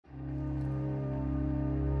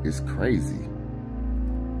It's crazy.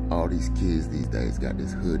 All these kids these days got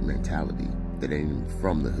this hood mentality that ain't even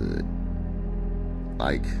from the hood.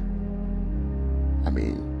 Like, I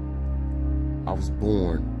mean, I was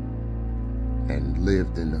born and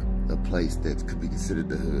lived in a place that could be considered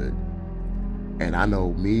the hood. And I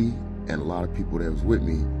know me and a lot of people that was with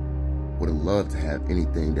me would have loved to have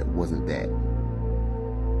anything that wasn't that.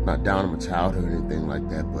 Not down on my childhood or anything like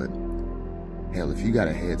that, but hell, if you got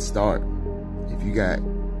a head start, if you got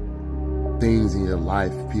things in your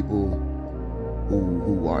life, people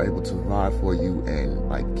who are able to provide for you and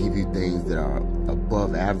like give you things that are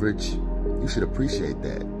above average, you should appreciate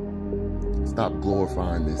that. Stop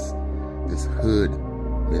glorifying this hood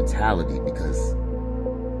mentality, because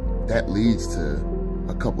that leads to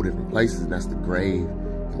a couple different places, and that's the grave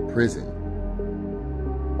and prison.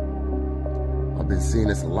 I've been seeing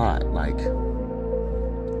this a lot. Like,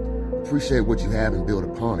 appreciate what you have and build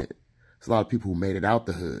upon it. There's a lot of people who made it out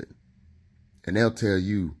the hood, and they'll tell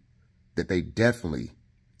you that they definitely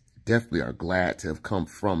are glad to have come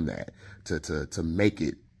from that, to make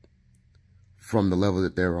it from the level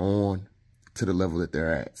that they're on to the level that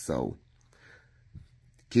they're at. So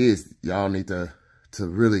kids, y'all need to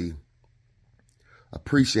really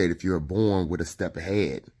appreciate if you're born with a step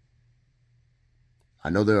ahead. I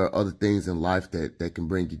know there are other things in life that can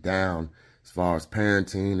bring you down, as far as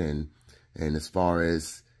parenting and as far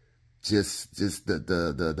as just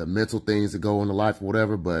the mental things that go into life or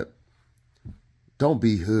whatever, but don't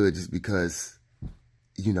be hood just because,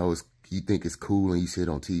 you know, you think it's cool and you see it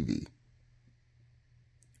on TV.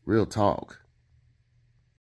 Real talk.